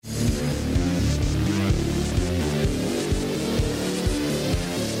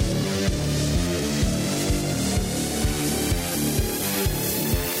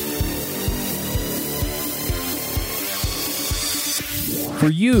For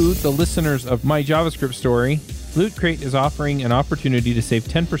you, the listeners of My JavaScript Story, Loot Crate is offering an opportunity to save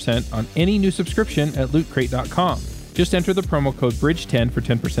 10% on any new subscription at lootcrate.com. Just enter the promo code BRIDGE10 for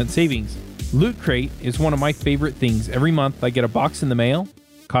 10% savings. Loot Crate is one of my favorite things. Every month I get a box in the mail,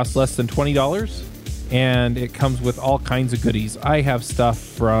 costs less than $20, and it comes with all kinds of goodies. I have stuff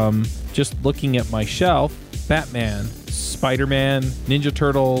from, just looking at my shelf, Batman, Spider-Man, Ninja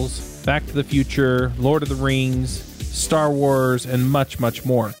Turtles, Back to the Future, Lord of the Rings, Star Wars, and much, much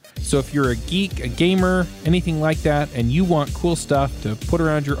more. So if you're a geek, a gamer, anything like that, and you want cool stuff to put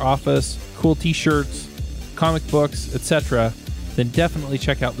around your office, cool t-shirts, comic books, etc., then definitely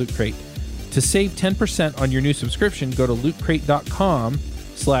check out Loot Crate. To save 10% on your new subscription, go to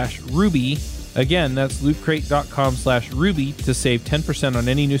lootcrate.com/Ruby. Again, that's lootcrate.com/Ruby to save 10% on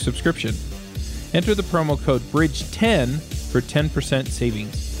any new subscription. Enter the promo code BRIDGE10 for 10%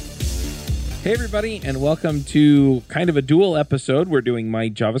 savings. Hey everybody, and welcome to kind of a dual episode. We're doing My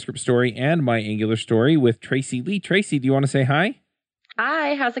JavaScript Story and My Angular Story with Tracy Lee. Tracy, do you want to say hi?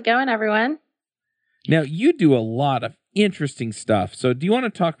 Hi, how's it going, everyone? Now, you do a lot of interesting stuff. So do you want to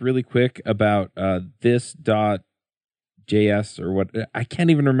talk really quick about this.js or what? I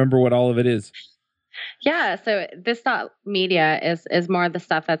can't even remember what all of it is. Yeah, so this.media is more of the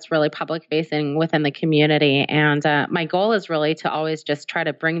stuff that's really public facing within the community. And my goal is really to always just try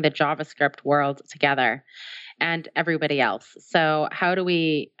to bring the JavaScript world together and everybody else. So how do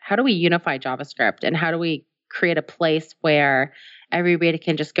we unify JavaScript, and how do we create a place where everybody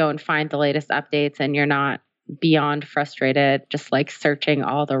can just go and find the latest updates and you're not beyond frustrated just like searching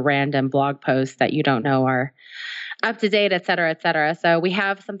all the random blog posts that you don't know are up to date, et cetera, et cetera. So we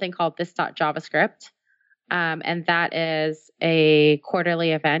have something called this.javascript, and that is a quarterly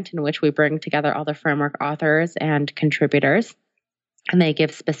event in which we bring together all the framework authors and contributors, and they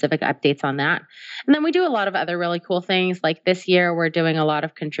give specific updates on that. And then we do a lot of other really cool things. Like this year, we're doing a lot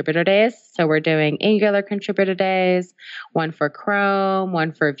of contributor days. So we're doing Angular contributor days, one for Chrome,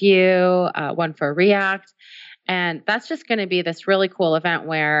 one for Vue, one for React. And that's just going to be this really cool event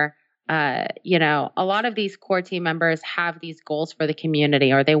where a lot of these core team members have these goals for the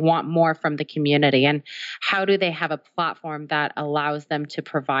community, or they want more from the community. And how do they have a platform that allows them to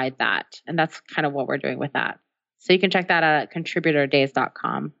provide that? And that's kind of what we're doing with that. So you can check that out at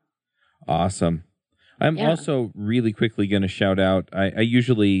contributordays.com. Awesome. I'm also really quickly going to shout out, I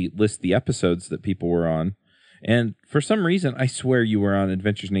usually list the episodes that people were on. And for some reason, I swear you were on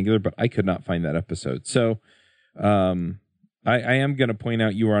Adventures in Angular, but I could not find that episode. So I am going to point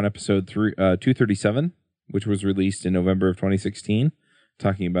out you were on episode 237, which was released in November of 2016,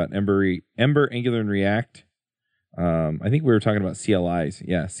 talking about Ember, Angular, and React. I think we were talking about CLIs.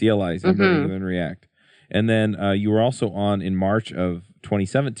 Yeah, CLIs, Ember, Angular, and React. And then you were also on in March of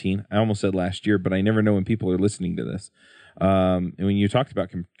 2017. I almost said last year, but I never know when people are listening to this. And when you talked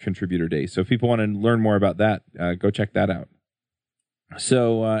about Contributor Days. So if people want to learn more about that, go check that out.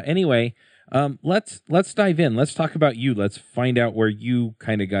 So anyway... let's dive in. Let's talk about you. Let's find out where you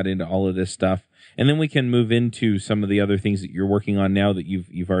kind of got into all of this stuff, and then we can move into some of the other things that you're working on now that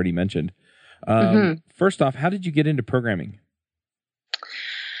you've already mentioned. First off, how did you get into programming?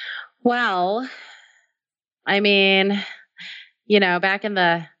 Well, I mean, back in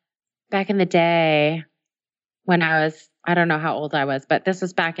the day when I don't know how old I was, but this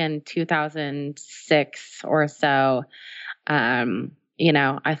was back in 2006 or so.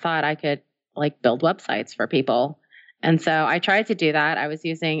 I thought I could build websites for people. And so I tried to do that. I was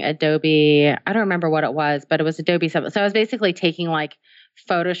using Adobe. I don't remember what it was, but it was Adobe something. So I was basically taking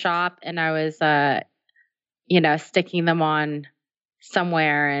Photoshop, and I was, sticking them on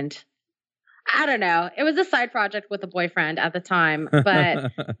somewhere. And I don't know. It was a side project with a boyfriend at the time.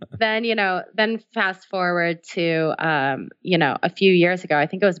 But then fast forward to, a few years ago, I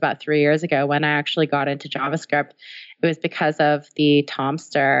think it was about 3 years ago when I actually got into JavaScript. It was because of the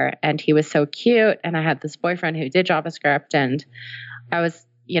Tomster, and he was so cute. And I had this boyfriend who did JavaScript, and I was,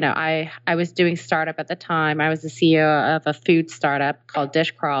 I was doing startup at the time. I was the CEO of a food startup called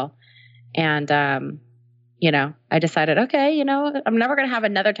Dishcrawl. And, I decided, okay, I'm never going to have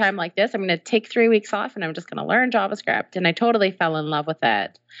another time like this. I'm going to take 3 weeks off, and I'm just going to learn JavaScript. And I totally fell in love with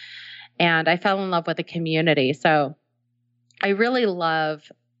it. And I fell in love with the community. So I really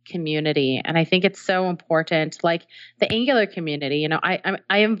love community, and I think it's so important. Like the Angular community,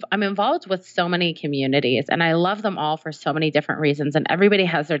 I'm involved with so many communities, and I love them all for so many different reasons, and everybody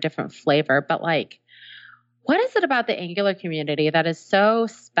has their different flavor. But what is it about the Angular community that is so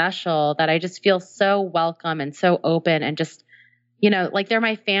special that I just feel so welcome and so open, and just they're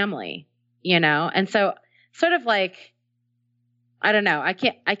my family, And so sort of I don't know.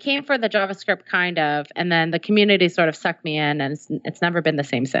 I came for the JavaScript kind of, and then the community sort of sucked me in, and it's never been the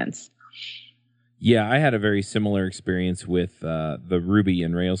same since. Yeah, I had a very similar experience with the Ruby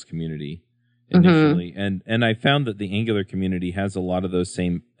and Rails community initially, and I found that the Angular community has a lot of those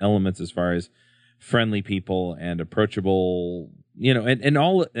same elements as far as friendly people and approachable,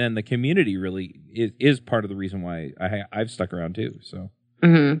 and the community really is part of the reason why I've stuck around too. So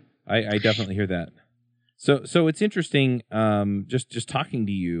I definitely hear that. So it's interesting, just talking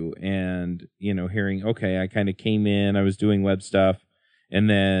to you and hearing. Okay, I kind of came in, I was doing web stuff. And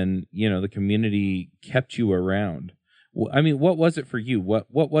then, the community kept you around. I mean, what was it for you?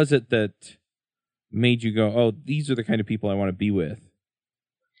 What was it that made you go, oh, these are the kind of people I want to be with?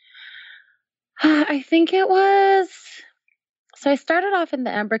 I think it was, so I started off in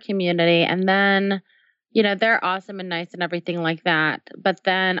the Ember community, and then, they're awesome and nice and everything like that. But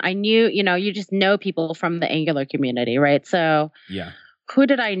then I knew, you just know people from the Angular community, right? So yeah, who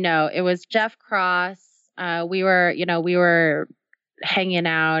did I know? It was Jeff Cross. We were hanging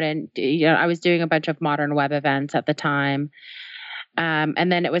out, and I was doing a bunch of modern web events at the time.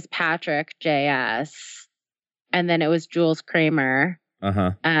 And then it was Patrick JS, and then it was Jules Kramer.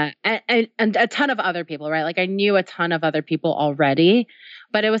 And a ton of other people, right? Like I knew a ton of other people already,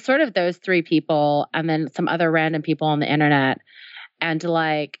 but it was sort of those three people and then some other random people on the internet. And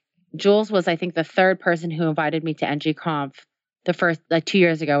like Jules was, I think, the third person who invited me to NGConf the first, like 2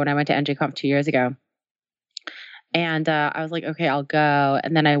 years ago when I went to NGConf 2 years ago. And I was like, okay, I'll go.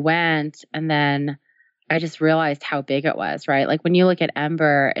 And then I went, and then I just realized how big it was, right? Like when you look at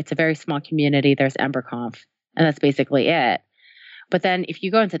Ember, it's a very small community. There's EmberConf, and that's basically it. But then if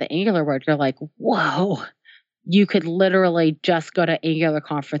you go into the Angular world, you're like, whoa, you could literally just go to Angular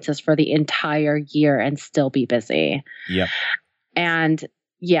conferences for the entire year and still be busy. Yep. And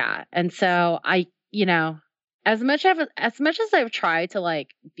yeah. And so I, as much as I've tried to like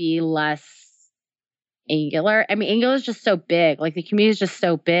be less Angular. I mean, Angular is just so big. Like the community is just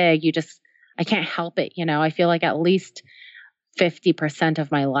so big. I can't help it. I feel like at least 50%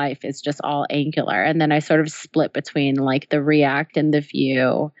 of my life is just all Angular. And then I sort of split between like the React and the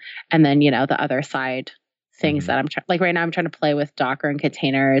Vue. And then, the other side things that I'm trying, like right now I'm trying to play with Docker and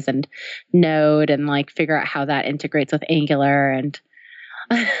containers and Node and like figure out how that integrates with Angular. And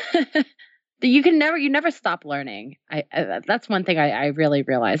you never stop learning. That's one thing I really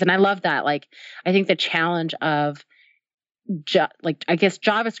realize. And I love that. Like, I think the challenge of I guess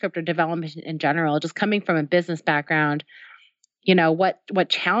JavaScript or development in general, just coming from a business background, what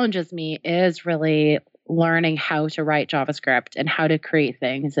challenges me is really learning how to write JavaScript and how to create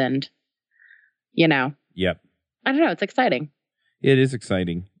things. And, yep. I don't know. It's exciting. It is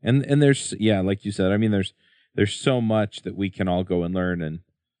exciting. And there's, like you said, I mean, there's so much that we can all go and learn,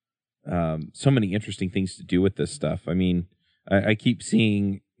 and so many interesting things to do with this stuff. I mean, I keep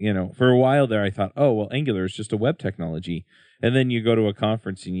seeing, for a while there, I thought, oh, well, Angular is just a web technology. And then you go to a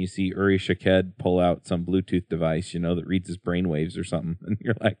conference and you see Uri Shaked pull out some Bluetooth device, that reads his brainwaves or something. And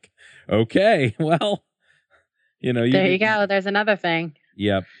you're like, okay, well, there you go. There's another thing.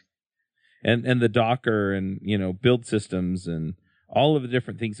 Yep. And the Docker and, build systems and all of the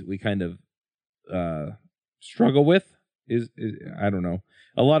different things that we kind of struggle with is I don't know.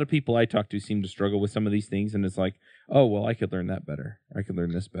 A lot of people I talk to seem to struggle with some of these things, and it's like, oh, well, I could learn that better. I could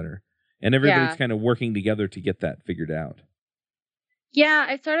learn this better. And everybody's kind of working together to get that figured out. Yeah,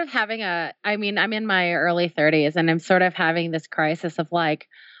 I'm sort of having I'm in my early 30s, and I'm sort of having this crisis of like,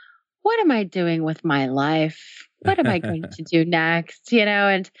 what am I doing with my life? What am I going to do next?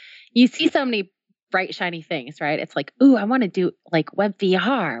 And you see so many bright, shiny things, right? It's like, ooh, I want to do like web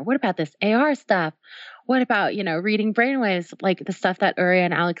VR. What about this AR stuff? What about, reading brainwaves, like the stuff that Uri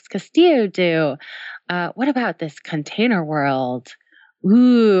and Alex Castillo do? What about this container world?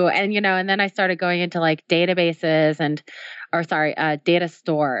 Ooh, and, and then I started going into like databases data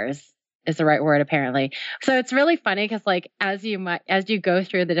stores is the right word, apparently. So it's really funny because like, as you go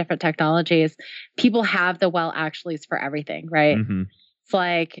through the different technologies, people have the well actuallys for everything, right? Mm-hmm. It's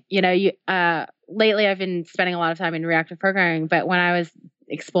like, lately I've been spending a lot of time in reactive programming, but when I was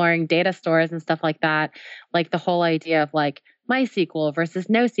exploring data stores and stuff like that, like the whole idea of like MySQL versus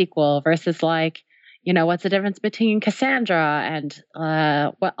NoSQL versus like, what's the difference between Cassandra and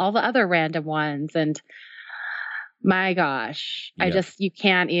what all the other random ones. And my gosh, yep. You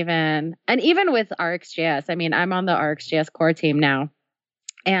can't even, and even with RxJS, I mean, I'm on the RxJS core team now.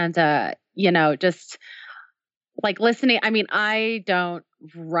 And, just like listening, I mean, I don't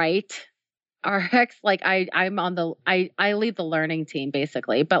write RX, like I'm on I lead the learning team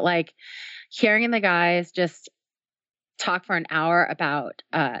basically, but like hearing the guys just talk for an hour about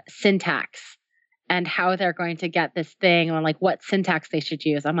syntax and how they're going to get this thing and like what syntax they should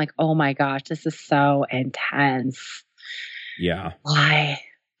use. I'm like, oh my gosh, this is so intense. Yeah. Why?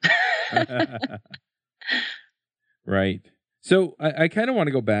 Right. So I kind of want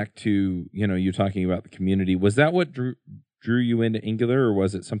to go back to, you talking about the community. Was that what drew you into Angular, or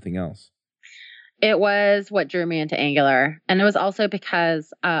was it something else? It was what drew me into Angular. And it was also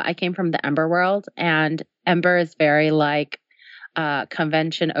because I came from the Ember world, and Ember is very like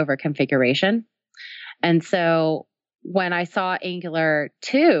convention over configuration. And so when I saw Angular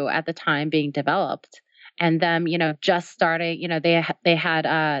 2 at the time being developed, and them, just starting, they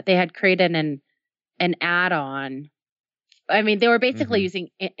had created an add-on. I mean, they were basically using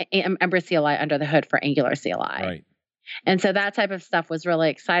Ember CLI under the hood for Angular CLI. Right. And so that type of stuff was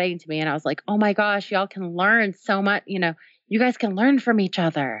really exciting to me. And I was like, oh my gosh, y'all can learn so much. You guys can learn from each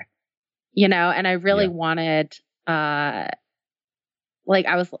other, and I really wanted,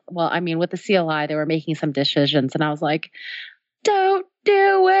 with the CLI, they were making some decisions, and I was like, don't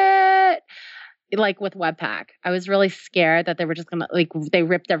do it. Like with Webpack, I was really scared that they were just going to, they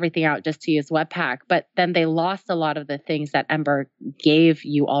ripped everything out just to use Webpack, but then they lost a lot of the things that Ember gave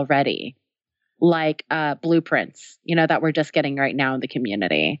you already, like blueprints, that we're just getting right now in the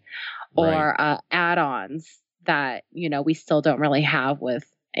community, or add-ons that, we still don't really have with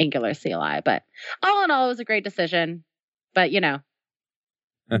Angular CLI. But all in all, it was a great decision. But,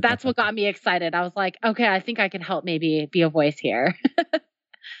 that's what got me excited. I was like, okay, I think I can help maybe be a voice here.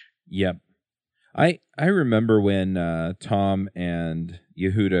 Yep. I remember when Tom and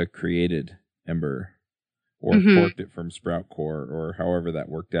Yehuda created Ember, or forked it from Sprout Core, or however that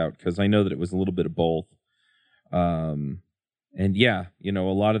worked out, because I know that it was a little bit of both. And yeah, a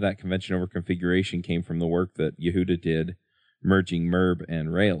lot of that convention over configuration came from the work that Yehuda did, merging Merb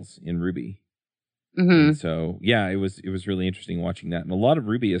and Rails in Ruby. And so, yeah, it was really interesting watching that. And a lot of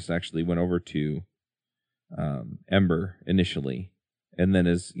Rubyists actually went over to Ember initially. And then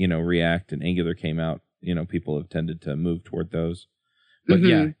as, React and Angular came out, people have tended to move toward those. But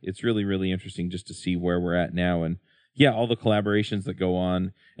yeah, it's really, really interesting just to see where we're at now. And yeah, all the collaborations that go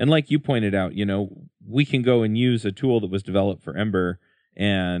on. And like you pointed out, we can go and use a tool that was developed for Ember,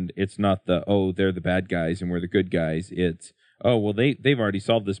 and it's not they're the bad guys and we're the good guys. It's, they've already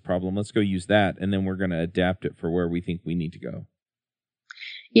solved this problem. Let's go use that. And then we're going to adapt it for where we think we need to go.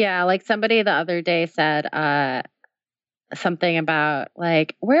 Yeah. Like somebody the other day said, something about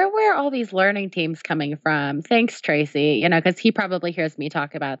like, where are all these learning teams coming from? Thanks, Tracy. Because he probably hears me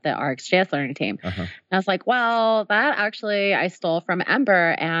talk about the RxJS learning team. And I was like, well, that actually I stole from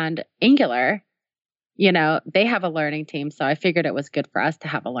Ember and Angular. They have a learning team. So I figured it was good for us to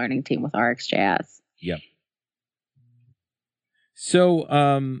have a learning team with RxJS. Yep.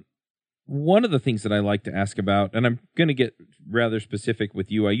 So one of the things that I like to ask about, and I'm going to get rather specific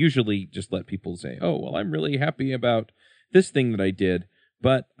with you. I usually just let people say, oh, well, I'm really happy about this thing that I did.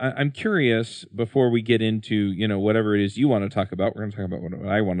 But I'm curious, before we get into, whatever it is you want to talk about, we're going to talk about what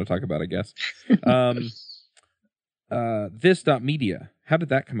I want to talk about, I guess. This.media, how did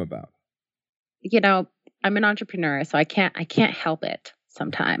that come about? I'm an entrepreneur, so I can't help it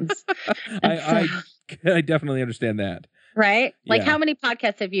sometimes. I definitely understand that. Right? Like, how many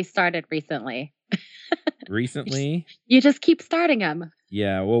podcasts have you started recently? Recently? You just keep starting them.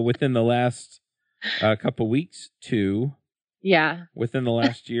 Yeah. Well, within the last couple weeks, 2. Yeah. Within the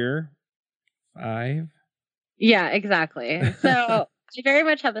last year, 5. Yeah, exactly. So I very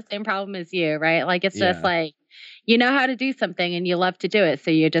much have the same problem as you, right? Like, it's just like, you know how to do something and you love to do it.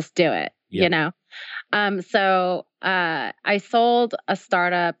 So you just do it, So I sold a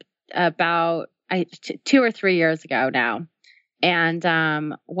startup about 2 or 3 years ago now.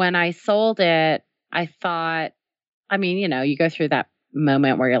 And when I sold it, I thought, you go through that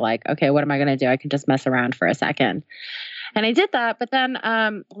moment where you're like, okay, what am I going to do? I can just mess around for a second. And I did that. But then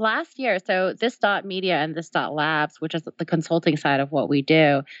last year, so this.media and this.labs, which is the consulting side of what we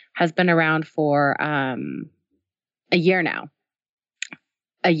do, has been around for a year now,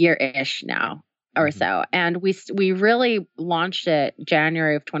 a year-ish now or so. And we really launched it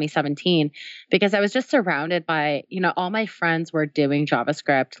January of 2017 because I was just surrounded by, all my friends were doing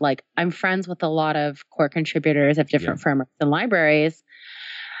JavaScript. Like, I'm friends with a lot of core contributors of different frameworks and libraries.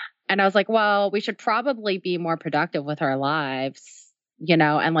 And I was like, well, we should probably be more productive with our lives,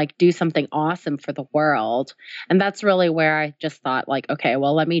 and like do something awesome for the world. And that's really where I just thought like, okay,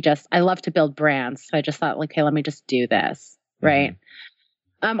 well, I love to build brands. So I just thought, okay, let me just do this. Right.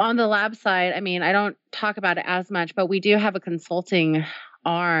 On the lab side, I don't talk about it as much, but we do have a consulting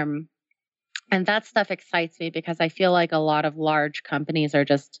arm. And that stuff excites me because I feel like a lot of large companies are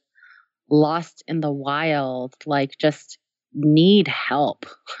just lost in the wild, like just need help.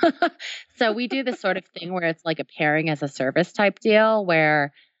 So we do this sort of thing where it's like a pairing as a service type deal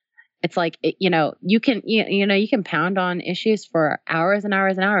where it's like, you can pound on issues for hours and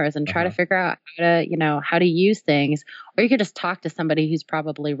hours and hours and try to figure out how to use things, or you could just talk to somebody who's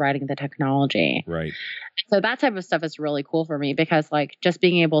probably writing the technology. Right. So that type of stuff is really cool for me because like just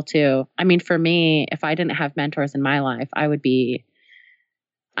being able to, for me, if I didn't have mentors in my life, I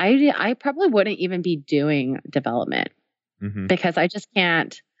probably wouldn't even be doing development because I just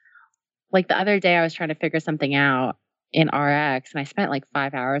can't. Like the other day I was trying to figure something out in RX and I spent like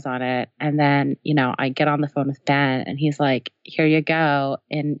 5 hours on it. And then, I get on the phone with Ben and he's like, here you go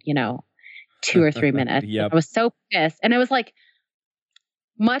in, 2 or 3 minutes. Yep. I was so pissed. And it was like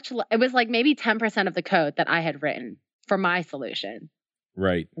it was like maybe 10% of the code that I had written for my solution.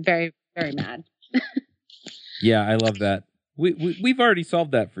 Right. Very, very mad. Yeah, I love that. We've already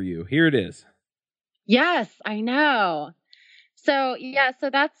solved that for you. Here it is. Yes, I know. So yeah, so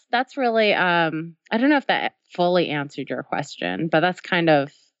that's really I don't know if that fully answered your question, but that's kind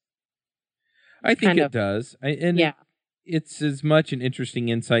of. I think it does. It's as much an interesting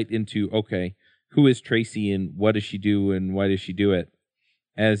insight into who is Tracy and what does she do and why does she do it,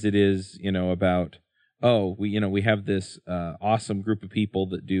 as it is about we have this awesome group of people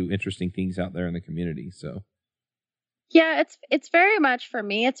that do interesting things out there in the community. So yeah, it's very much for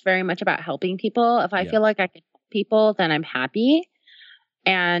me. It's very much about helping people. If I feel like I can help people, then I'm happy.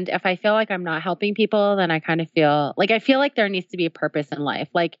 And if I feel like I'm not helping people, then I kind of feel like there needs to be a purpose in life.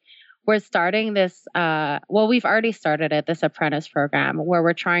 Like we're starting this, we've already started it, this apprentice program where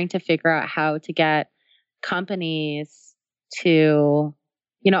we're trying to figure out how to get companies to,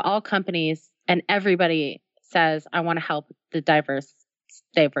 all companies and everybody says, I want to help the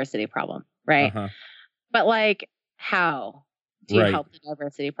diversity problem. Right. But like, how do you help the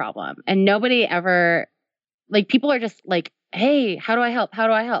diversity problem? And nobody ever, like people are just like, hey, how do I help? How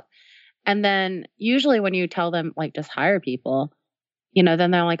do I help? And then usually when you tell them like just hire people,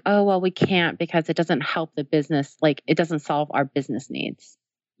 then they're like, oh, well, we can't because it doesn't help the business. Like it doesn't solve our business needs,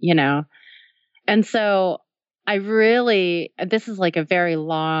 And so this is like a very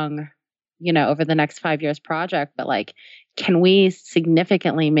long, over the next 5 years project, but like, can we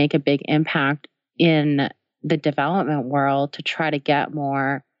significantly make a big impact in the development world to try to get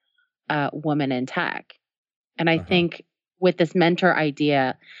more women in tech? And I think with this mentor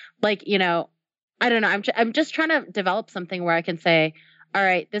idea, like, I don't know, I'm just trying to develop something where I can say, all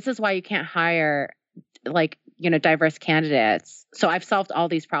right, this is why you can't hire like, diverse candidates. So I've solved all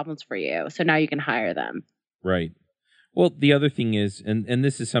these problems for you. So now you can hire them. Right. Well, the other thing is, and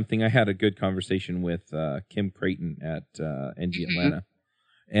this is something I had a good conversation with Kim Creighton at NG Atlanta.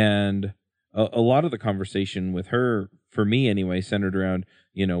 And a lot of the conversation with her, for me anyway, centered around,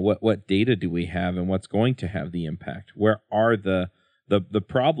 what data do we have and what's going to have the impact? Where are the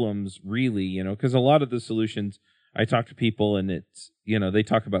problems really, because a lot of the solutions, I talk to people and it's, they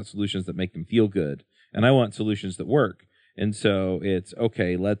talk about solutions that make them feel good. And I want solutions that work. And so it's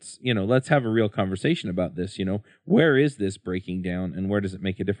let's have a real conversation about this. Where is this breaking down and where does it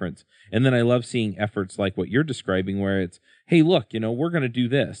make a difference? And then I love seeing efforts like what you're describing where it's, hey, look, we're going to do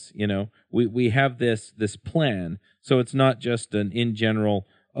this. We have this plan. So it's not just an in general,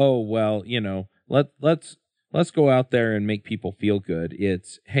 oh, well, let's go out there and make people feel good.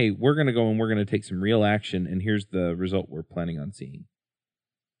 It's, hey, we're going to go and we're going to take some real action. And here's the result we're planning on seeing.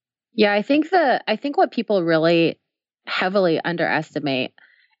 Yeah, I think what people really heavily underestimate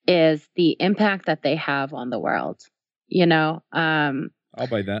is the impact that they have on the world. I'll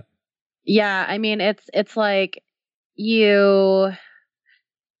buy that. Yeah, I mean it's like so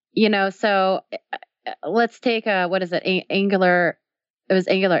let's take what is it? Angular. It was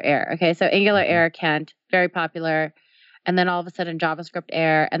Angular Air. Okay, so Angular Air, Kent, very popular, and then all of a sudden JavaScript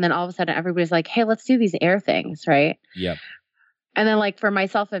Air, and then all of a sudden everybody's like, hey, let's do these Air things, right? Yep. And then like for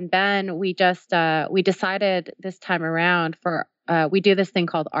myself and Ben, we just we decided this time around we do this thing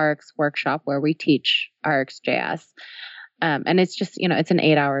called RX Workshop where we teach RxJS. And it's just, it's an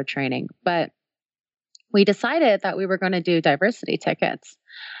 8-hour training, but we decided that we were going to do diversity tickets.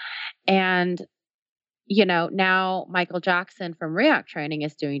 And, now Michael Jackson from React Training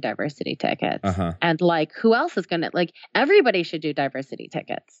is doing diversity tickets. And like, who else is going to, like, everybody should do diversity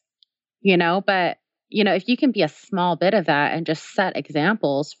tickets, but if you can be a small bit of that and just set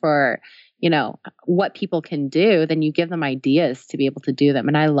examples for, what people can do, then you give them ideas to be able to do them.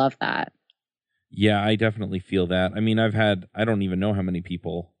 And I love that. Yeah, I definitely feel that. I mean, I don't even know how many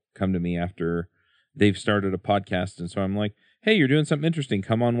people come to me after they've started a podcast. And so I'm like, hey, you're doing something interesting.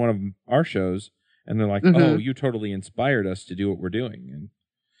 Come on one of our shows. And they're like, oh, you totally inspired us to do what we're doing. And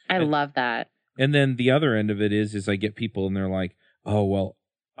I love that. And then the other end of it is I get people and they're like, oh, well,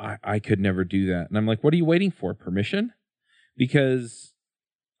 I could never do that. And I'm like, what are you waiting for? Permission? Because,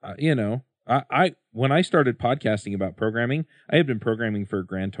 I when I started podcasting about programming, I had been programming for a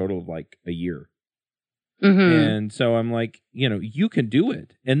grand total of like a year. And so I'm like, you can do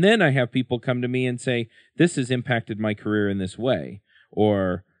it. And then I have people come to me and say, this has impacted my career in this way,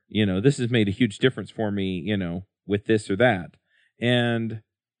 or, this has made a huge difference for me, with this or that. And,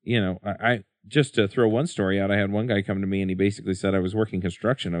 I just to throw one story out, I had one guy come to me and he basically said I was working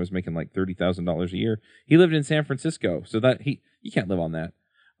construction. I was making like $30,000 a year. He lived in San Francisco, so that you can't live on that.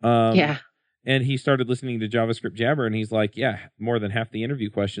 Yeah. And he started listening to JavaScript Jabber, and he's like, yeah, more than half the interview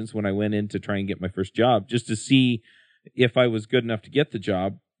questions when I went in to try and get my first job, just to see if I was good enough to get the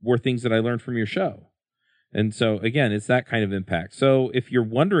job, were things that I learned from your show. And so, again, it's that kind of impact. So if you're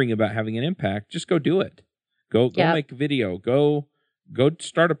wondering about having an impact, just go do it. Go make a video. Go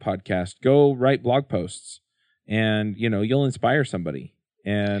start a podcast. Go write blog posts. And, you'll inspire somebody.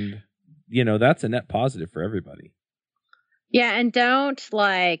 And, that's a net positive for everybody. Yeah, and don't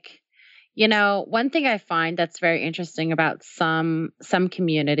one thing I find that's very interesting about some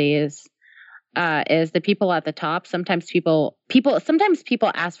communities is the people at the top. Sometimes people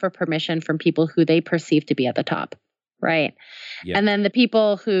ask for permission from people who they perceive to be at the top, right? Yep. And then the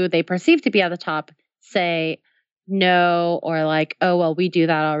people who they perceive to be at the top say no, or like, oh, well, we do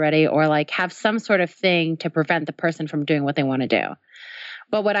that already, or like have some sort of thing to prevent the person from doing what they want to do.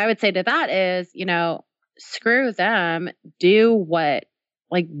 But what I would say to that is, screw them, do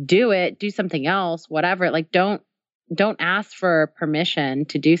it, do something else, whatever. Like, don't ask for permission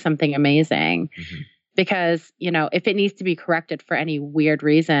to do something amazing, because, if it needs to be corrected for any weird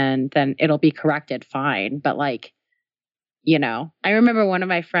reason, then it'll be corrected, fine. But I remember one of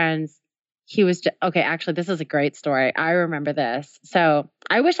my friends, he was okay, actually, this is a great story. I remember this. So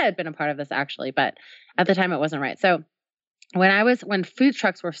I wish I had been a part of this actually, but at the time it wasn't right. So when food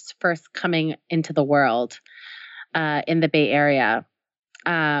trucks were first coming into the world, in the Bay Area,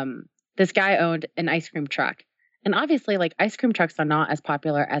 this guy owned an ice cream truck. And obviously, like, ice cream trucks are not as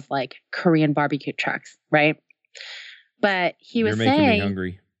popular as like Korean barbecue trucks, right? But he was saying, "You're making me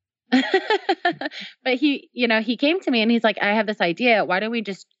hungry." But he came to me and he's like, "I have this idea. Why don't we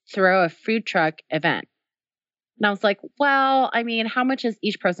just throw a food truck event?" And I was like, well, I mean, how much is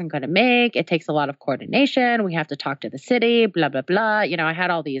each person going to make? It takes a lot of coordination. We have to talk to the city, blah, blah, blah. I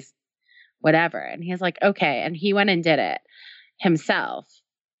had all these whatever. And he's like, okay. And he went and did it himself.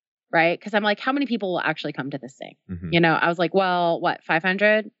 Right. Because I'm like, how many people will actually come to this thing? I was like, well, what,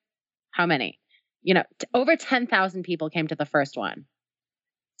 500? How many? Over 10,000 people came to the first one.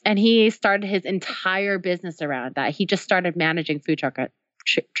 And he started his entire business around that. He just started managing food truck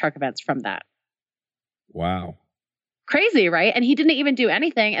events from that. Wow. Crazy, right? And he didn't even do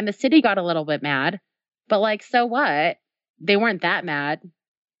anything. And the city got a little bit mad. But like, so what? They weren't that mad.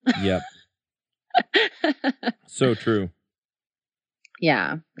 Yep. So true.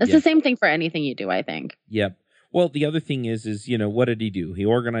 Yeah. It's the same thing for anything you do, I think. Yep. Well, the other thing is, what did he do? He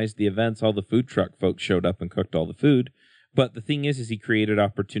organized the events. All the food truck folks showed up and cooked all the food. But the thing is he created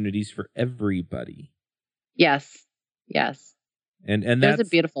opportunities for everybody. Yes. Yes. And that's a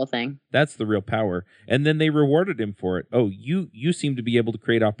beautiful thing. That's the real power. And then they rewarded him for it. Oh, you seem to be able to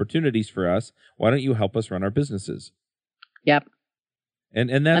create opportunities for us. Why don't you help us run our businesses? Yep.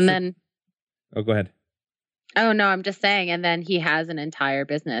 Oh, go ahead. Oh no, I'm just saying. And then he has an entire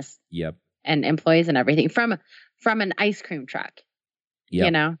business. Yep. And employees and everything from an ice cream truck.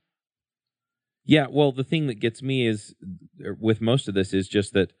 Yep. Yeah. Well, the thing that gets me is with most of this is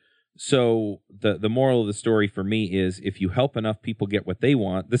just that. So the moral of the story for me is, if you help enough people get what they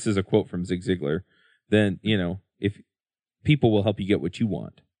want, this is a quote from Zig Ziglar, then, if people will help you get what you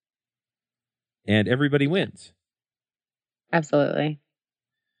want, and everybody wins. Absolutely.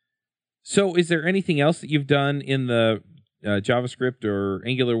 So is there anything else that you've done in the JavaScript or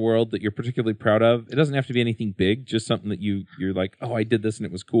Angular world that you're particularly proud of? It doesn't have to be anything big, just something that you're like, oh, I did this and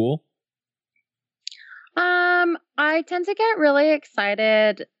it was cool. I tend to get really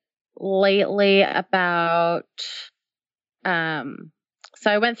excited lately about so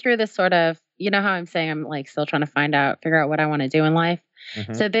I went through this sort of, how I'm saying I'm like still trying to figure out what I want to do in life.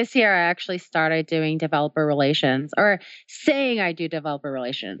 So this year I actually started doing developer relations, or saying I do developer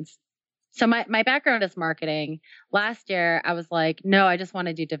relations. So my background is marketing. Last year I was like, no, I just want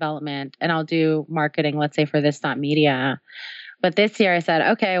to do development and I'll do marketing, let's say for this media. But this year I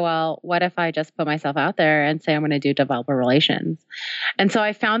said, okay, well, what if I just put myself out there and say I'm going to do developer relations? And so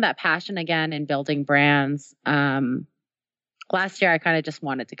I found that passion again in building brands. Last year, I kind of just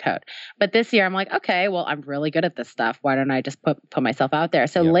wanted to code. But this year, I'm like, okay, well, I'm really good at this stuff. Why don't I just put myself out there?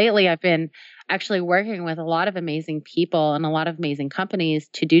 So lately, I've been actually working with a lot of amazing people and a lot of amazing companies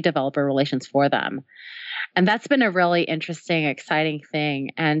to do developer relations for them. And that's been a really interesting, exciting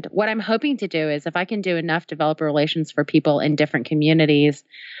thing. And what I'm hoping to do is if I can do enough developer relations for people in different communities,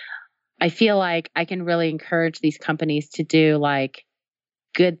 I feel like I can really encourage these companies to do like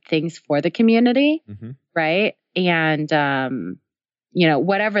good things for the community, right? And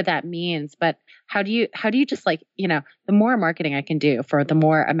whatever that means. But how do you just like, the more marketing I can do for the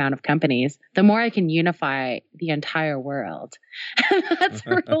more amount of companies, the more I can unify the entire world. That's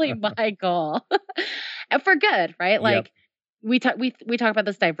really my goal. And for good, right? Like we talk about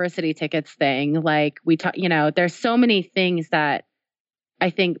this diversity tickets thing. Like we talk, there's so many things that I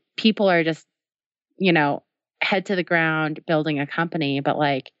think people are just, head to the ground building a company, but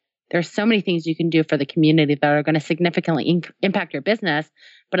like there's so many things you can do for the community that are going to significantly impact your business.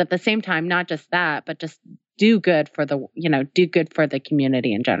 But at the same time, not just that, but just do good for the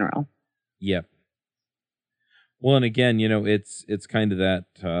community in general. Yep. Well, and again, it's kind of that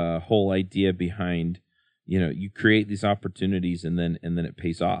whole idea behind, you create these opportunities and then it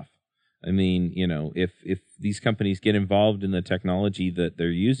pays off. I mean, if these companies get involved in the technology that they're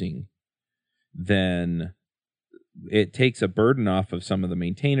using, then it takes a burden off of some of the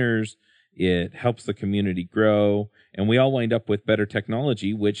maintainers. It helps the community grow, and we all wind up with better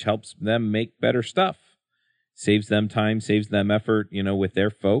technology, which helps them make better stuff. Saves them time, saves them effort, with their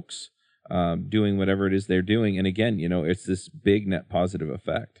folks doing whatever it is they're doing. And again, it's this big net positive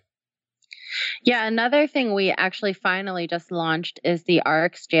effect. Yeah, another thing we actually finally just launched is the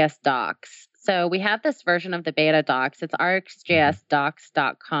RxJS docs. So we have this version of the beta docs. It's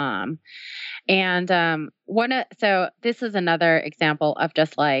rxjsdocs.com. And so this is another example of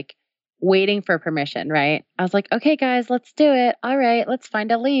just like waiting for permission, right? I was like, okay, guys, let's do it. All right, let's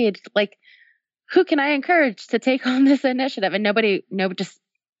find a lead. Like, who can I encourage to take on this initiative? And just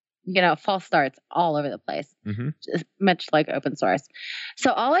false starts all over the place, just much like open source.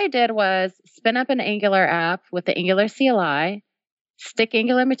 So all I did was spin up an Angular app with the Angular CLI, stick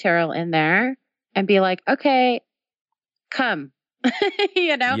Angular material in there, and be like, okay, come,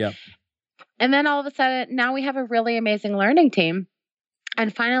 Yep. And then all of a sudden, now we have a really amazing learning team.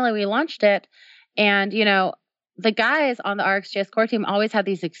 And finally, we launched it. And, the guys on the RxJS core team always had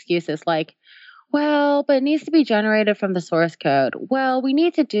these excuses like, well, but it needs to be generated from the source code. Well, we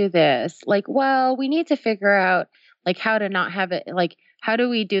need to do this. Like, well, we need to figure out like how to not have it. Like, how do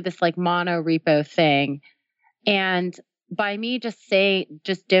we do this like mono repo thing? And by me just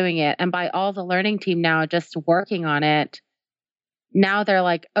doing it, and by all the learning team now just working on it, now they're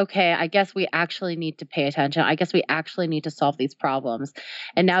like, okay, I guess we actually need to pay attention. I guess we actually need to solve these problems.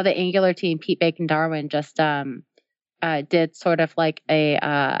 And now the Angular team, Pete Bacon Darwin, just did sort of like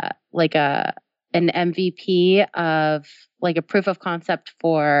an MVP of like a proof of concept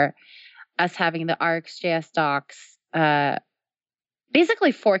for us having the RxJS docs,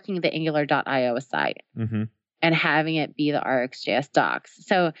 basically forking the Angular.io site and having it be the RxJS docs.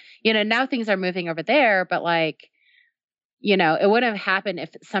 So, now things are moving over there, but like, it wouldn't have happened if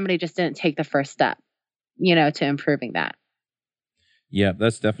somebody just didn't take the first step, to improving that. Yeah,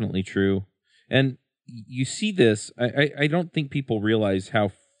 that's definitely true. And you see this, I don't think people realize how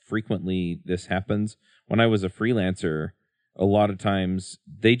frequently this happens. When I was a freelancer, a lot of times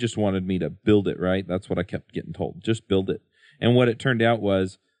they just wanted me to build it, right? That's what I kept getting told. Just build it. And what it turned out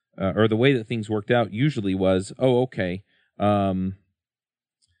was, or the way that things worked out usually was, oh, okay,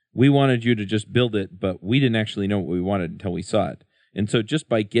 we wanted you to just build it, but we didn't actually know what we wanted until we saw it. And so just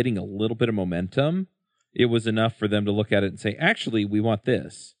by getting a little bit of momentum, it was enough for them to look at it and say, actually, we want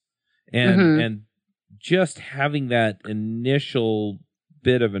this. And just having that initial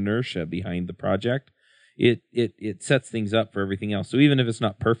bit of inertia behind the project, it sets things up for everything else. So even if it's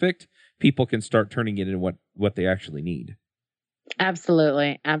not perfect, people can start turning it into what they actually need.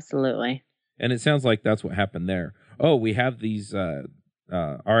 Absolutely. Absolutely. And it sounds like that's what happened there. Oh, we have these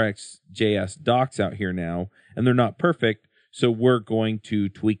RxJS docs out here now, and they're not perfect, so we're going to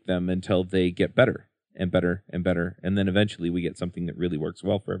tweak them until they get better and better and better, and then eventually we get something that really works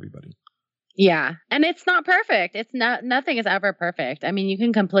well for everybody. Yeah, and it's not perfect. It's not. Nothing is ever perfect. I mean, you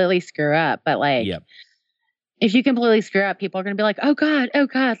can completely screw up, but like, if you completely screw up, people are going to be like, oh God,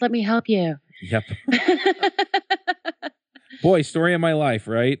 let me help you. Yep. Boy, story of my life,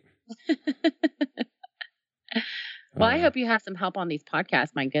 right? Well, I hope you have some help on these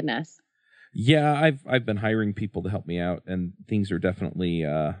podcasts. My goodness. Yeah, I've been hiring people to help me out, and things are definitely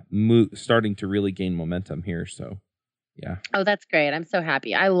starting to really gain momentum here. So, Yeah. Oh, that's great. I'm so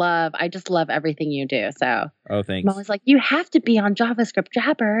happy. I just love everything you do. So Oh, I'm thanks. always like, you have to be on JavaScript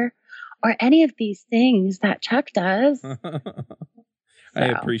Jabber or any of these things that Chuck does. I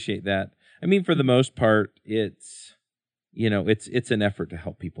appreciate that. I mean, for the most part, it's, it's an effort to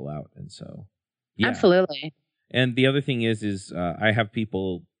help people out. And so, yeah. Absolutely. And the other thing is I have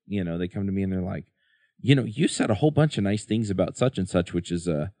people, they come to me and they're like, you said a whole bunch of nice things about such and such, which is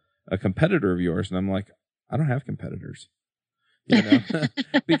a competitor of yours. And I'm like, I don't have competitors,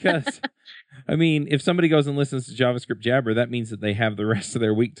 because I mean, if somebody goes and listens to JavaScript Jabber, that means that they have the rest of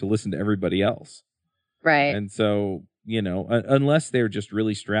their week to listen to everybody else. Right. And so, unless they're just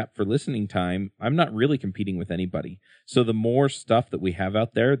really strapped for listening time, I'm not really competing with anybody. So the more stuff that we have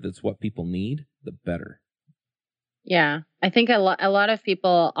out there that's what people need, the better. Yeah. I think a lot of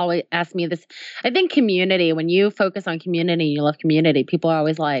people always ask me this. I think community, when you focus on community, you love community, people are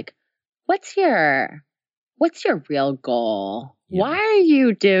always like, what's your real goal? Yeah. Why are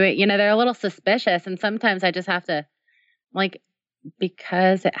you doing, they're a little suspicious. And sometimes I just have to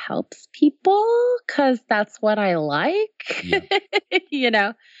because it helps people, because that's what I like,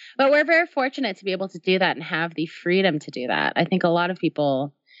 Yeah. But we're very fortunate to be able to do that and have the freedom to do that. I think a lot of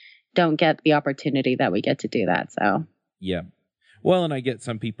people don't get the opportunity that we get to do that. So, yeah. Well, and I get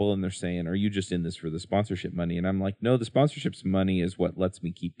some people and they're saying, are you just in this for the sponsorship money? And I'm like, no, the sponsorship's money is what lets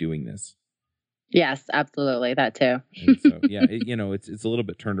me keep doing this. Yes, absolutely. That too. And so, yeah, it's a little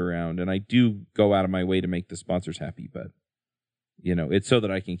bit turned around, and I do go out of my way to make the sponsors happy, but it's so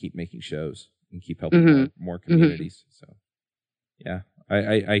that I can keep making shows and keep helping more communities. So, yeah,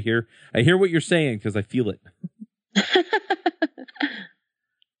 I hear what you're saying because I feel it.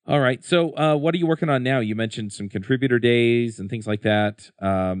 All right. So what are you working on now? You mentioned some contributor days and things like that.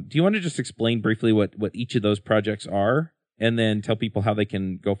 Do you want to just explain briefly what each of those projects are, and then tell people how they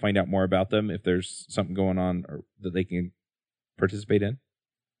can go find out more about them if there's something going on or that they can participate in?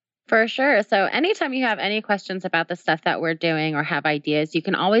 For sure. So anytime you have any questions about the stuff that we're doing or have ideas, you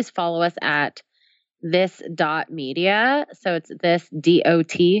can always follow us at this.media. So it's this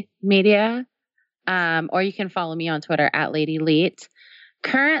DOT media. Or you can follow me on Twitter at Lady Leet.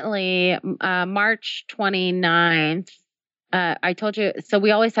 Currently, March 29th, I told you, so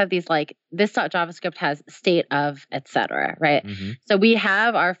we always have these this.javascript has state of, etc., right? Mm-hmm. So we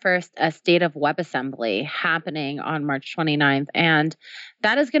have our first state of WebAssembly happening on March 29th. And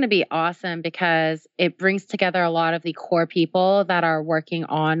that is going to be awesome because it brings together a lot of the core people that are working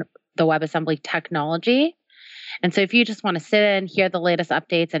on the WebAssembly technology. And so if you just want to sit in, hear the latest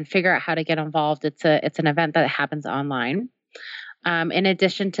updates and figure out how to get involved, it's an event that happens online. In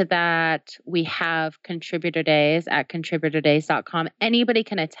addition to that, we have contributor days at contributordays.com. Anybody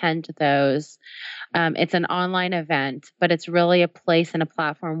can attend those. It's an online event, but it's really a place and a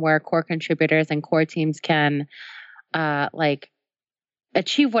platform where core contributors and core teams can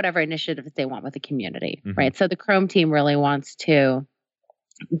achieve whatever initiatives they want with the community, right? So the Chrome team really wants to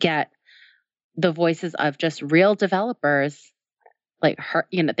get the voices of just real developers,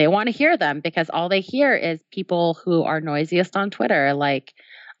 they want to hear them because all they hear is people who are noisiest on Twitter,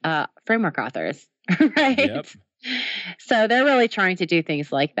 framework authors, right? Yep. So they're really trying to do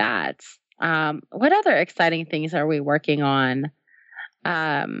things like that. What other exciting things are we working on?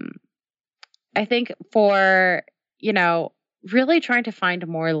 I think for, really trying to find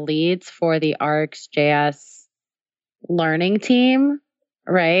more leads for the RxJS learning team.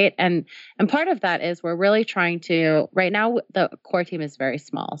 Right. And part of that is we're really trying to, right now, the core team is very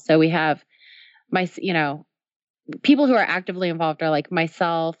small. So we have people who are actively involved are like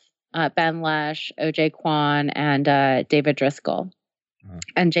myself, Ben Lesh, OJ Kwan, and David Driscoll,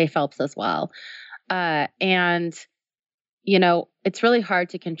 and Jay Phelps as well. And it's really hard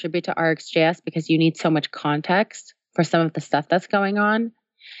to contribute to RxJS because you need so much context for some of the stuff that's going on.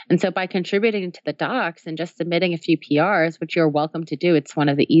 And so by contributing to the docs and just submitting a few PRs, which you're welcome to do, it's one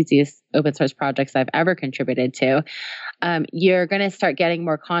of the easiest open source projects I've ever contributed to. You're going to start getting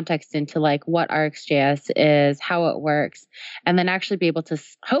more context into what RxJS is, how it works, and then actually be able to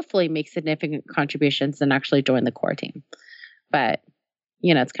hopefully make significant contributions and actually join the core team. But,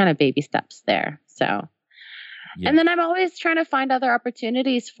 it's kind of baby steps there. So, yeah. And then I'm always trying to find other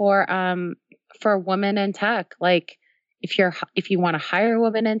opportunities for women in tech. If you want to hire a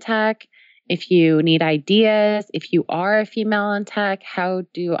woman in tech, if you need ideas, if you are a female in tech, how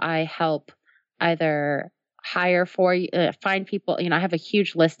do I help either hire for you, find people? I have a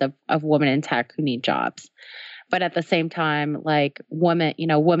huge list of women in tech who need jobs. But at the same time,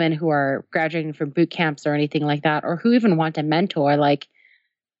 women who are graduating from boot camps or anything like that, or who even want a mentor,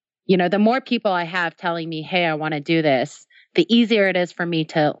 the more people I have telling me, hey, I want to do this, the easier it is for me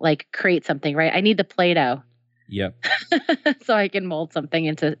to create something, right? I need the Play-Doh. Yep. So I can mold something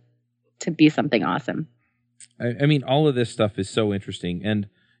into to be something awesome. I mean, all of this stuff is so interesting. And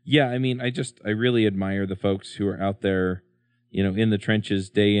yeah, I mean, I really admire the folks who are out there, in the trenches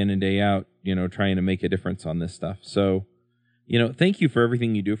day in and day out, trying to make a difference on this stuff. So, thank you for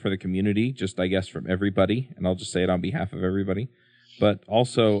everything you do for the community, just, I guess, from everybody. And I'll just say it on behalf of everybody. But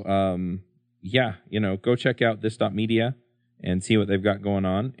also, go check out this.media and see what they've got going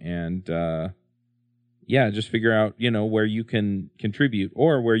on. And, just figure out, where you can contribute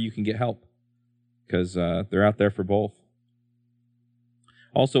or where you can get help. Because they're out there for both.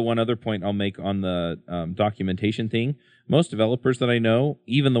 Also, one other point I'll make on the documentation thing. Most developers that I know,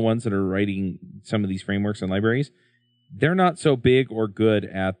 even the ones that are writing some of these frameworks and libraries, they're not so big or good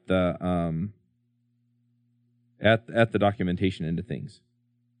at the at the documentation into things.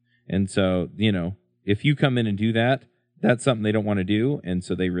 And so, if you come in and do that, that's something they don't want to do, and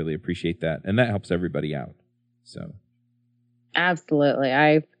so they really appreciate that, and that helps everybody out. So, absolutely,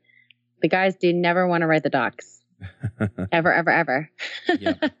 the guys do never want to write the docs. Ever, ever, ever.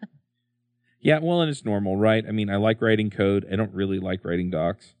 Yeah. Yeah, well, and it's normal, right? I mean, I like writing code. I don't really like writing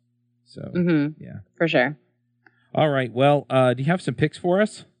docs. So, yeah. For sure. All right. Well, do you have some picks for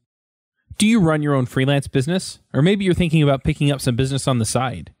us? Do you run your own freelance business? Or maybe you're thinking about picking up some business on the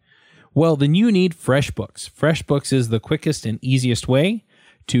side? Well, then you need FreshBooks. FreshBooks is the quickest and easiest way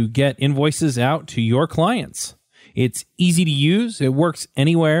to get invoices out to your clients. It's easy to use. It works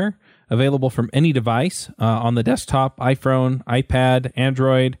anywhere. Available from any device on the desktop, iPhone, iPad,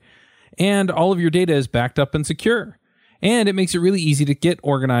 Android, and all of your data is backed up and secure. And it makes it really easy to get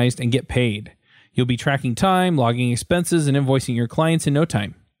organized and get paid. You'll be tracking time, logging expenses, and invoicing your clients in no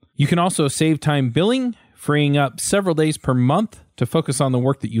time. You can also save time billing, freeing up several days per month to focus on the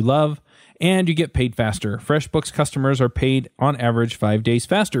work that you love, and you get paid faster. FreshBooks customers are paid on average 5 days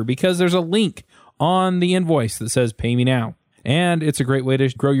faster because there's a link on the invoice that says "Pay me now." And it's a great way to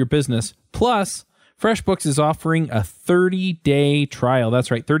grow your business. Plus, FreshBooks is offering a 30-day trial. That's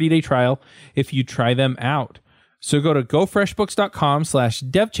right, 30-day trial if you try them out. So go to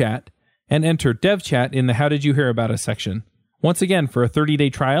gofreshbooks.com/devchat and enter devchat in the How Did You Hear About Us section. Once again, for a 30-day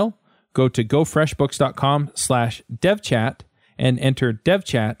trial, go to gofreshbooks.com/devchat and enter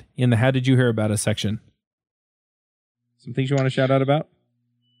devchat in the How Did You Hear About Us section. Some things you want to shout out about?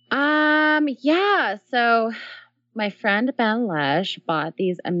 Yeah. So my friend Ben Lesh bought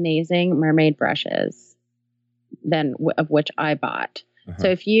these amazing mermaid brushes, of which I bought. Uh-huh. So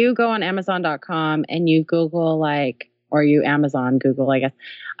if you go on Amazon.com and you Google Google, I guess,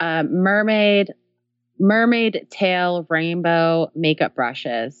 mermaid tail rainbow makeup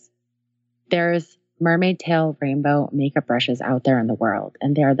brushes. There's mermaid tail rainbow makeup brushes out there in the world,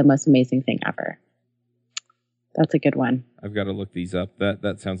 and they're the most amazing thing ever. That's a good one. I've got to look these up.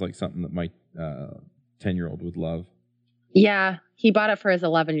 That sounds like something that my 10-year-old would love. Yeah, he bought it for his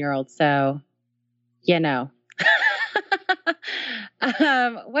 11-year-old, so,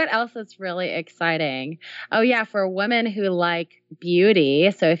 What else is really exciting? Oh, yeah, for women who like beauty.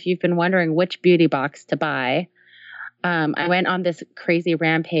 So if you've been wondering which beauty box to buy, I went on this crazy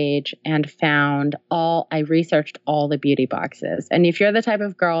rampage and I researched all the beauty boxes. And if you're the type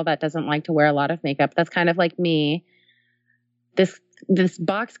of girl that doesn't like to wear a lot of makeup, that's kind of like me. This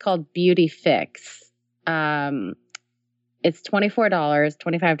box called Beauty Fix. It's $24,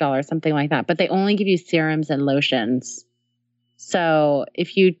 $25, something like that. But they only give you serums and lotions. So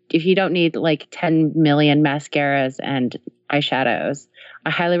if you don't need like 10 million mascaras and eyeshadows, I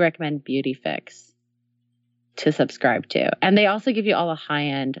highly recommend Beauty Fix to subscribe to. And they also give you all the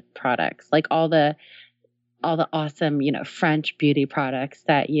high-end products, like all the awesome, French beauty products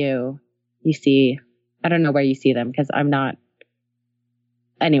that you see. I don't know where you see them because I'm not.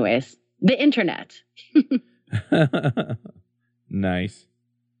 Anyways, the internet. Nice.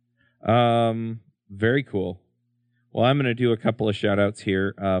 Very cool. Well, I'm going to do a couple of shout outs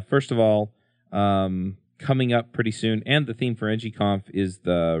here. First of all, coming up pretty soon, and the theme for NGConf is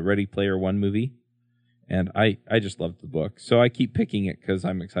the Ready Player One movie. And I just loved the book. So I keep picking it because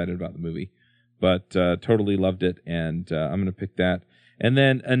I'm excited about the movie. But totally loved it, and I'm going to pick that. And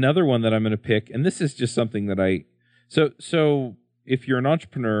then another one that I'm going to pick, and this is just something that So if you're an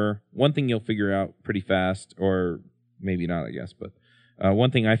entrepreneur, one thing you'll figure out pretty fast, or maybe not, I guess, but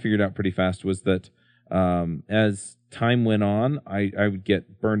one thing I figured out pretty fast was that as time went on, I would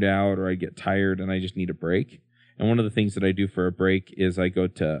get burned out or I'd get tired and I just need a break. And one of the things that I do for a break is I go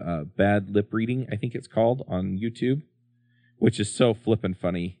to Bad Lip Reading, I think it's called, on YouTube, which is so flippin'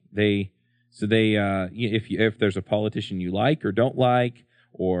 funny. If there's a politician you like or don't like,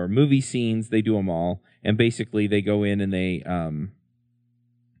 or movie scenes, they do them all. And basically they go in and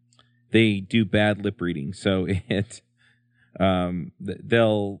they do bad lip reading. So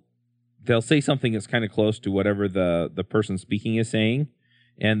they'll say something that's kind of close to whatever the person speaking is saying,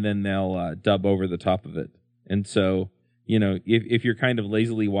 and then they'll dub over the top of it. And so, if you're kind of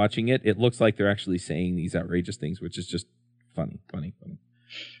lazily watching it, it looks like they're actually saying these outrageous things, which is just funny.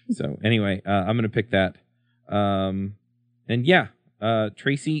 So anyway, I'm going to pick that.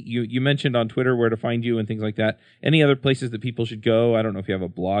 Tracy, you mentioned on Twitter where to find you and things like that. Any other places that people should go? I don't know if you have a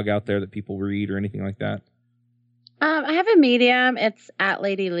blog out there that people read or anything like that. I have a Medium. It's at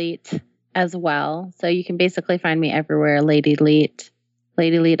Lady Leet as well. So you can basically find me everywhere, Lady Leet,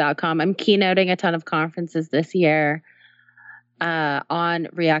 ladyleet.com. I'm keynoting a ton of conferences this year on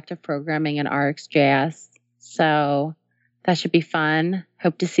reactive programming and RxJS. So that should be fun.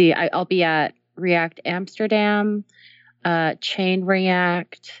 Hope to see. I'll be at React Amsterdam, Chain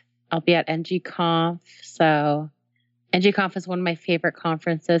React. I'll be at NGConf. So NGConf is one of my favorite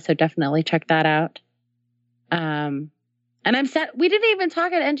conferences. So definitely check that out. And I'm set. We didn't even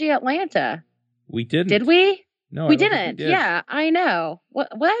talk at NG Atlanta. We didn't. Did we? No, we didn't. Yeah, I know.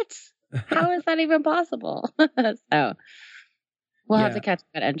 What? How is that even possible? So we'll have to catch up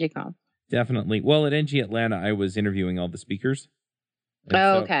at NGConf. Definitely. Well, at NG Atlanta, I was interviewing all the speakers.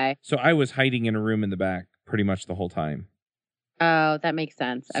 Okay. So I was hiding in a room in the back pretty much the whole time. Oh, that makes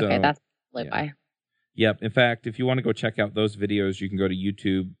sense. Okay, that's live by. Yep. In fact, if you want to go check out those videos, you can go to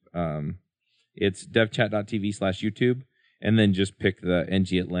YouTube. It's devchat.tv/YouTube, and then just pick the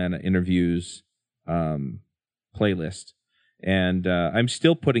NG Atlanta interviews playlist. And I'm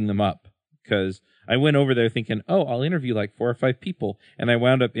still putting them up because I went over there thinking, I'll interview like 4 or 5 people. And I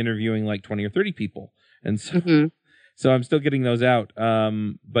wound up interviewing like 20 or 30 people. And so, so I'm still getting those out.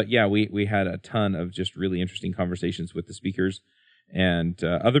 But yeah, we had a ton of just really interesting conversations with the speakers and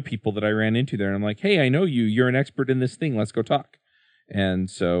other people that I ran into there. And I'm like, hey, I know you. You're an expert in this thing. Let's go talk. And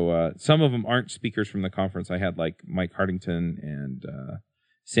so some of them aren't speakers from the conference. I had like Mike Hardington and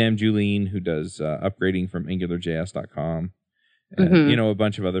Sam Julien, who does upgrading from AngularJS.com, and a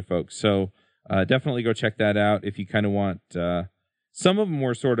bunch of other folks. So definitely go check that out if you kind of want. Some of them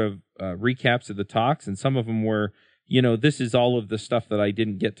were sort of recaps of the talks, and some of them were, this is all of the stuff that I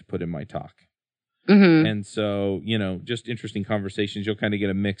didn't get to put in my talk. And so, just interesting conversations. You'll kind of get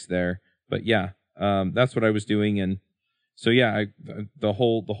a mix there. But yeah, that's what I was doing. And so yeah, the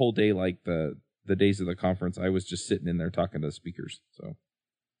whole day, like the days of the conference, I was just sitting in there talking to the speakers. So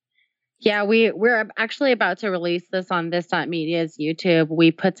yeah, we're actually about to release this on This.Media's YouTube.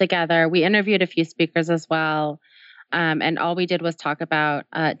 We interviewed a few speakers as well, and all we did was talk about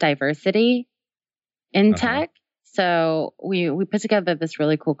diversity in tech. So we put together this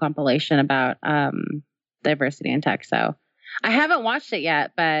really cool compilation about diversity in tech. So I haven't watched it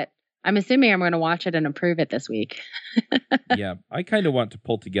yet, but I'm assuming I'm going to watch it and approve it this week. Yeah, I kind of want to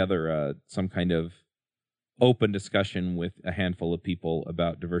pull together some kind of open discussion with a handful of people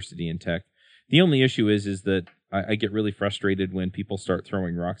about diversity in tech. The only issue is that I get really frustrated when people start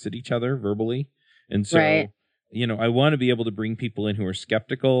throwing rocks at each other verbally. And so, I want to be able to bring people in who are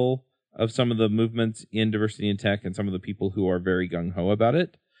skeptical of some of the movements in diversity in tech and some of the people who are very gung-ho about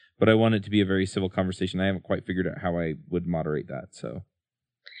it. But I want it to be a very civil conversation. I haven't quite figured out how I would moderate that, so...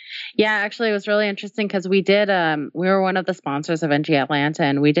 Yeah, actually, it was really interesting because we were one of the sponsors of NG Atlanta,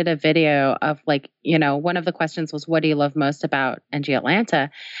 and we did a video of one of the questions was, what do you love most about NG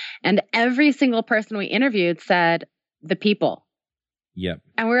Atlanta? And every single person we interviewed said the people. Yep.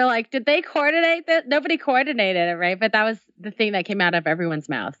 And we were like, did they coordinate that? Nobody coordinated it, right? But that was the thing that came out of everyone's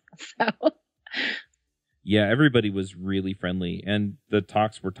mouth. So. Yeah, everybody was really friendly, and the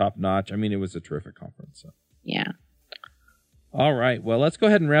talks were top notch. I mean, it was a terrific conference. So. Yeah. All right. Well, let's go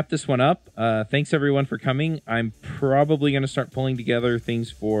ahead and wrap this one up. Thanks, everyone, for coming. I'm probably going to start pulling together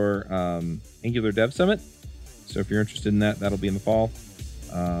things for Angular Dev Summit. So if you're interested in that, that'll be in the fall.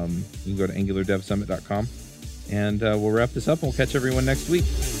 You can go to angulardevsummit.com. And we'll wrap this up, and we'll catch everyone next week.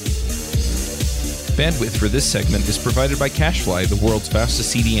 Bandwidth for this segment is provided by CacheFly, the world's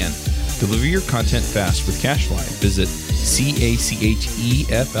fastest CDN. Deliver your content fast with CacheFly. Visit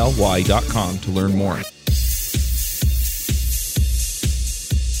CacheFly.com to learn more.